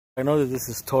I know that this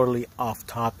is totally off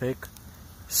topic,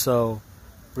 so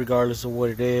regardless of what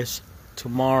it is,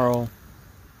 tomorrow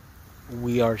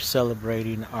we are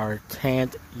celebrating our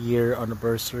 10th year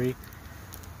anniversary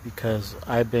because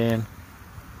I've been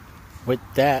with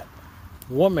that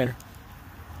woman.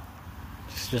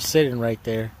 She's just sitting right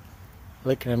there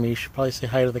looking at me. You should probably say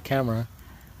hi to the camera.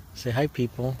 Say hi,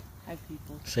 people. Hi,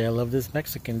 people. Say I love this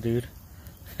Mexican dude.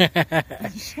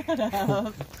 Shut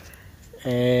up.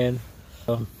 And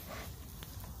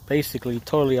basically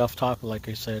totally off topic, like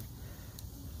I said.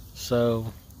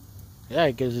 So yeah,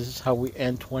 I guess this is how we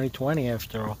end 2020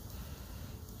 after all,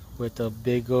 with a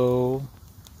big old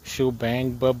shoo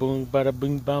bang ba boom bada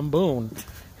boom bam boom.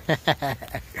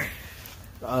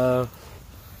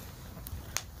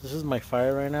 This is my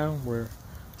fire right now. We're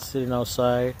sitting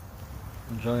outside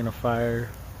enjoying a fire.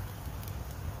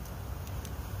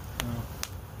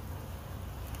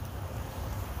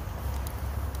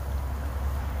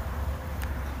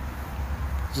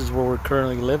 This is where we're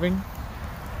currently living.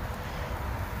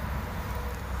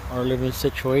 Our living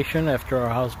situation after our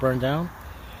house burned down.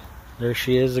 There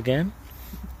she is again.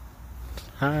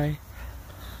 Hi.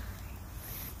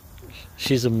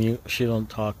 She's a mute. She don't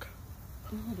talk.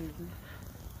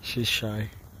 She's shy.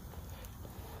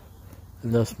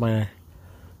 And that's my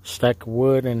stack of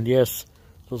wood. And yes,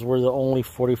 those were the only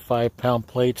 45-pound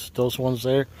plates. Those ones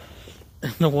there.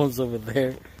 And the ones over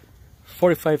there.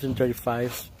 45s and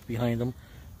 35s behind them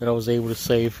that I was able to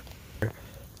save.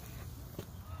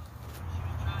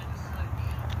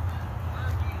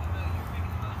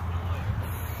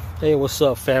 Hey, what's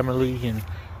up, family and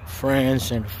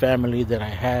friends and family that I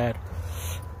had.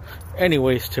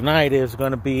 Anyways, tonight is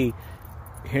going to be,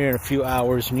 here in a few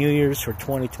hours, New Year's for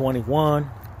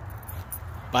 2021.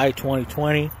 By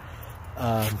 2020.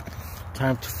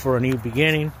 Time for a new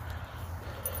beginning.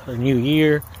 A new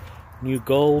year. New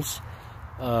goals.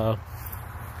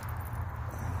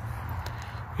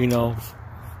 You know,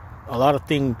 a lot of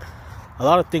things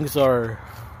are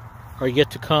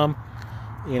yet to come,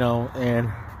 you know,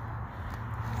 and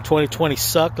 2020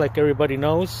 sucked, like everybody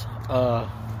knows.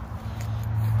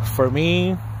 For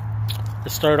me, it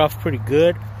started off pretty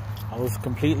good. I was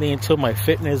completely into my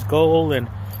fitness goal, and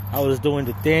I was doing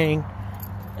the thing,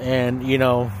 and, you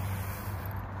know,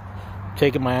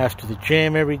 taking my ass to the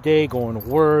gym every day, going to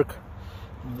work,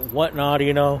 whatnot,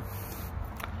 you know.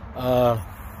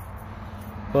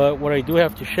 But what I do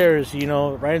have to share is, you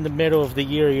know, right in the middle of the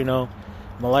year, you know,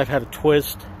 my life had a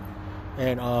twist,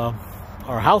 and our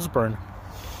house burned.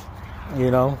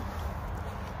 You know,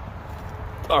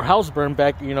 our house burned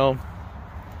back, you know,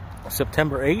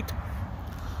 September 8th.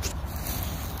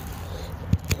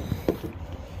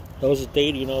 That was the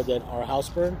date, you know, that our house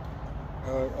burned.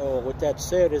 With that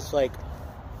said, it's like,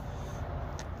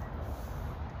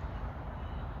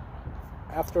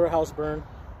 after our house burned,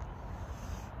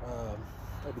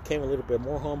 I became a little bit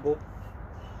more humble,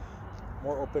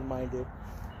 more open-minded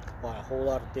about a whole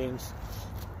lot of things,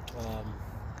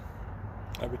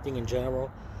 everything in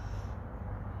general,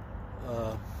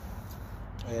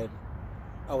 and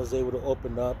I was able to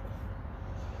open up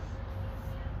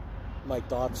my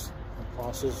thoughts and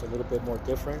process a little bit more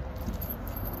different.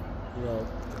 You know,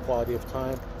 the quality of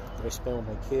time that I spend with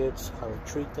my kids, how I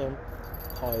treat them,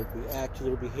 how I react to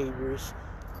their behaviors,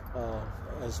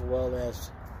 as well as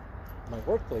my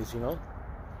workplace. You know,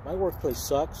 my workplace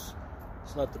sucks.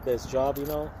 It's not the best job, you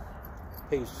know. It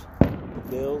pays the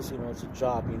bills, you know. It's a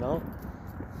job, you know.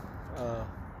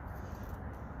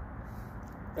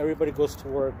 Everybody goes to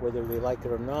work whether they like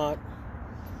it or not,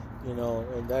 you know,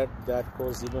 and that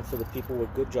goes even for the people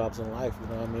with good jobs in life. You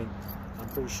know, I mean, I'm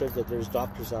pretty sure that there's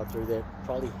doctors out there that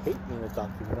probably hate being a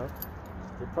doctor. You know,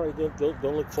 they probably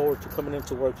don't look forward to coming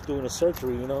into work doing a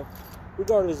surgery. You know,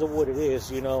 regardless of what it is,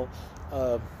 you know.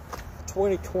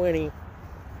 2020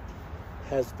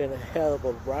 has been a hell of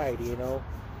a ride, you know.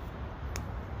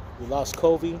 We lost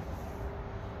Kobe,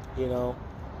 you know.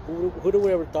 Who would have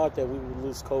ever thought that we would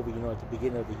lose Kobe, you know, at the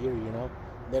beginning of the year, you know?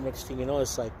 And then next thing you know,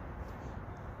 it's like,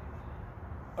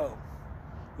 oh,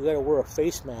 you gotta wear a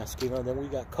face mask, you know, then we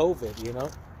got COVID, you know?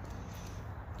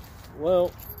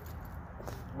 Well,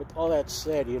 with all that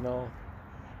said, you know,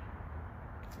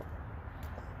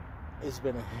 it's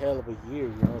been a hell of a year,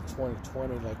 you know,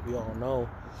 2020, like we all know.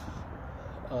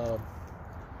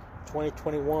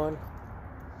 2021,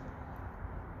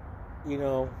 you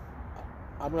know,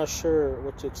 I'm not sure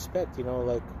what to expect, you know,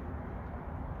 like,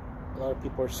 a lot of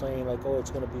people are saying, like, oh, it's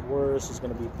going to be worse, it's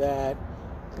going to be bad,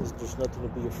 there's nothing to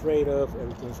be afraid of,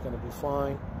 everything's going to be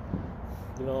fine,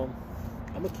 you know.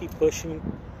 I'm going to keep pushing.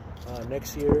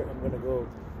 Next year, I'm going to go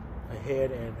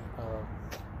ahead and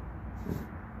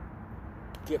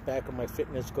get back on my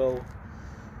fitness goal.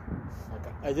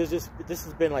 Like this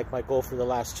has been like my goal for the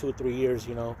last 2 or 3 years.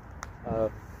 You know, I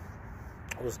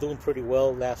was doing pretty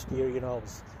well last year. You know, I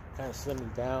was kind of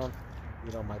slimming down.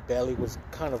 You know, my belly was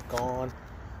kind of gone.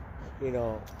 You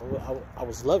know, I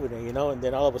was loving it. You know, and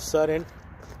then all of a sudden,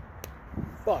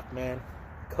 fuck, man,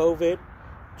 COVID,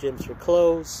 gyms were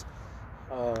closed.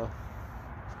 I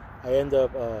end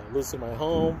up losing my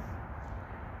home.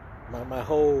 My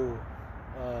whole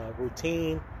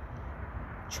routine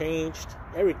changed.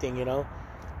 Everything, you know.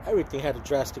 Everything had a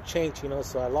drastic change, you know.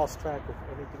 So I lost track of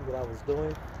anything that I was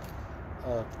doing.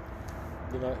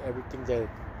 You know, everything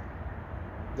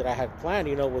that I had planned,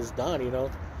 you know, was done, you know.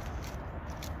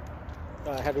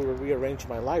 I had to rearrange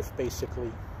my life,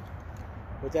 basically.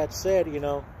 With that said, you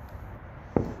know,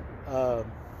 now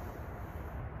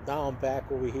I'm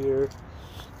back over here.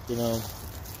 You know,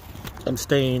 I'm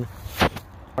staying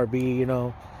RB, you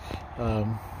know.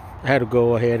 I had to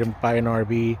go ahead and buy an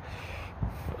RB.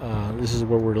 This is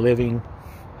where we're living.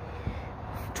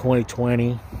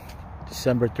 2020,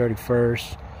 December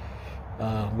 31st.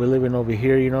 We're living over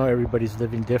here, you know. Everybody's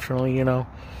living differently, you know.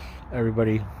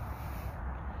 Everybody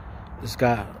has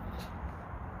got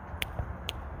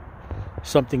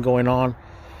something going on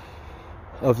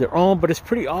of their own, but it's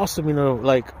pretty awesome, you know.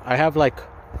 Like, I have like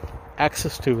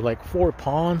access to like 4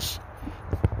 ponds,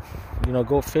 you know.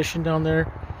 Go fishing down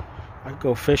there. I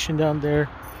go fishing down there,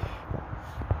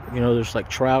 you know. There's like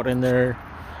trout in there.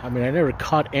 I mean, I never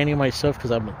caught any myself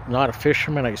because I'm not a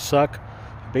fisherman. I suck.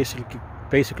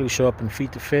 Basically show up and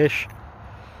feed the fish.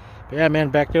 But yeah, man,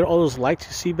 back there, all those lights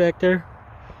you see back there,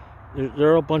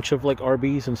 there are a bunch of like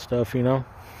RBs and stuff, you know.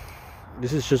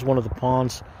 This is just one of the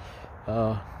ponds.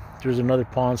 There's another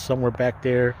pond somewhere back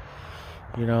there,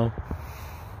 you know.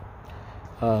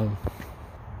 But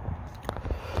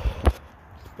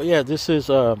yeah, this is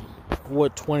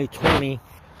what 2020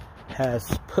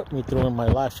 has put me through in my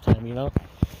lifetime, you know.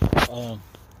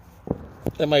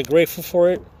 Am I grateful for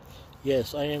it?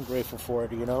 Yes, I am grateful for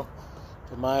it, you know.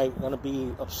 Am I gonna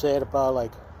be upset about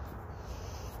like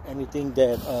anything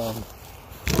that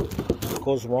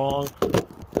goes wrong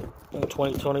in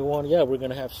 2021? Yeah, we're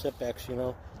gonna have setbacks, you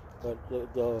know. But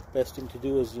the best thing to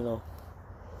do is, you know,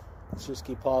 let's just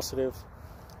keep positive,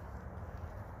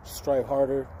 strive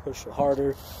harder, push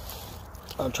harder.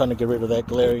 I'm trying to get rid of that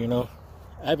glare, you know.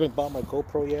 I haven't bought my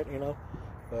GoPro yet, you know,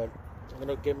 but I'm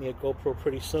gonna get me a GoPro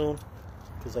pretty soon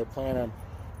because I plan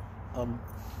on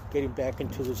getting back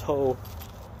into this whole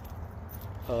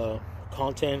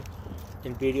content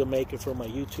and video making for my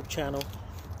YouTube channel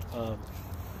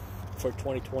for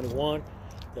 2021.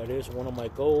 That is one of my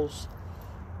goals,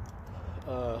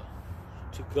 to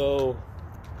go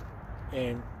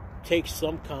and take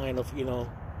some kind of, you know,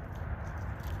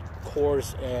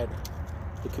 course at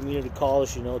the community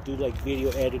college, you know, do like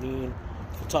video editing,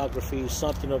 photography,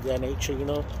 something of that nature, you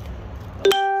know. My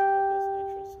best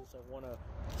interest is I want to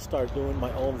start doing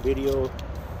my own video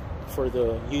for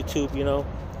the YouTube, you know.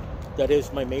 That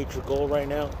is my major goal right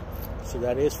now. So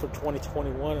that is for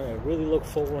 2021, and I really look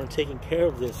forward to taking care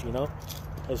of this, you know,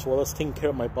 as well as taking care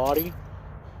of my body,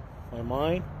 my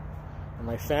mind, and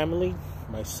my family,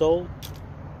 my soul,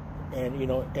 and, you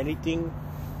know, anything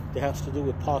that has to do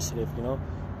with positive, you know,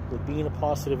 with being a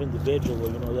positive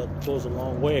individual, you know, that goes a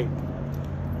long way.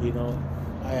 You know,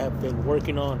 I have been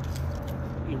working on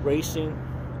erasing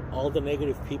all the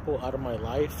negative people out of my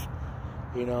life,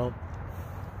 you know.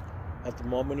 At the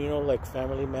moment, you know, like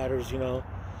family matters, you know,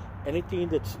 anything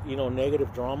that's, you know,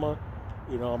 negative drama,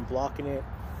 you know, I'm blocking it.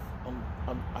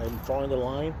 I'm drawing the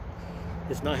line.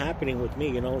 It's not happening with me,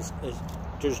 you know.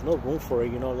 There's no room for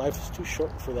it, you know. Life is too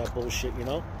short for that bullshit, you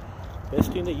know.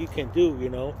 Best thing that you can do, you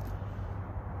know,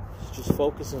 is just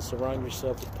focus and surround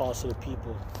yourself with positive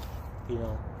people, you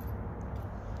know.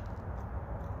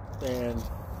 And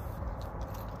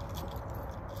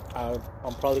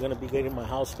I'm probably going to be getting my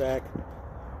house back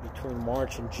between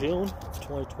March and June of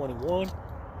 2021.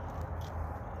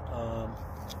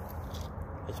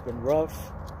 It's been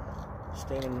rough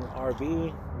staying in an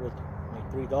RV with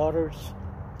my 3 daughters.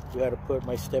 We had to put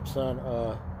my stepson,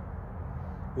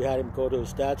 we had him go to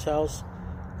his dad's house,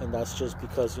 and that's just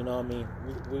because, you know, I mean,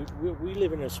 we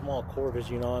live in a small quarters,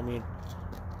 you know, I mean,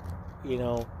 you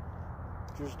know,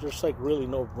 there's like really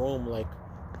no room. Like,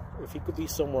 if he could be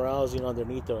somewhere else, you know,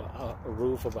 underneath a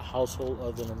roof of a household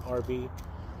other than an RV,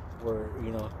 where,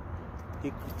 you know,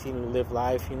 he could continue to live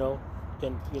life, you know,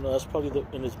 then, you know, that's probably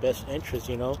in his best interest,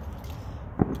 you know.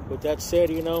 With that said,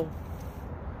 you know,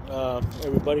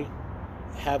 everybody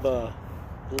have a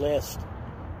blessed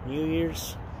New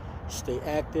Year's. Stay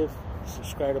active,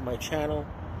 subscribe to my channel,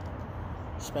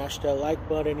 smash that like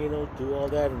button, you know, do all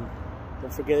that, and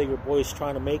don't forget that your boy's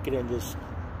trying to make it in this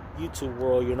YouTube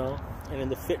world, you know, and in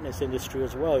the fitness industry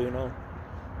as well, you know.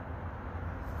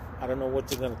 I don't know what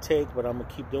they're going to take, but I'm going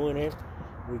to keep doing it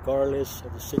regardless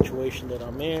of the situation that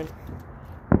I'm in.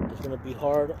 It's going to be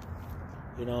hard,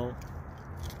 you know,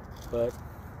 but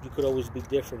you could always be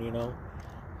different, you know.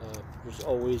 There's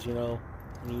always, you know,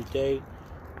 a new day,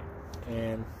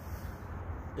 and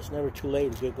it's never too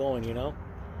late to get going, you know.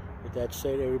 With that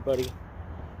said, everybody,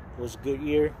 it was a good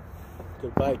year.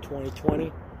 Goodbye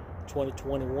 2020.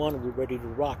 2021, we're ready to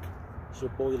rock. It's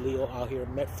your boy Leo out here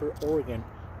in Medford, Oregon.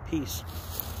 Peace.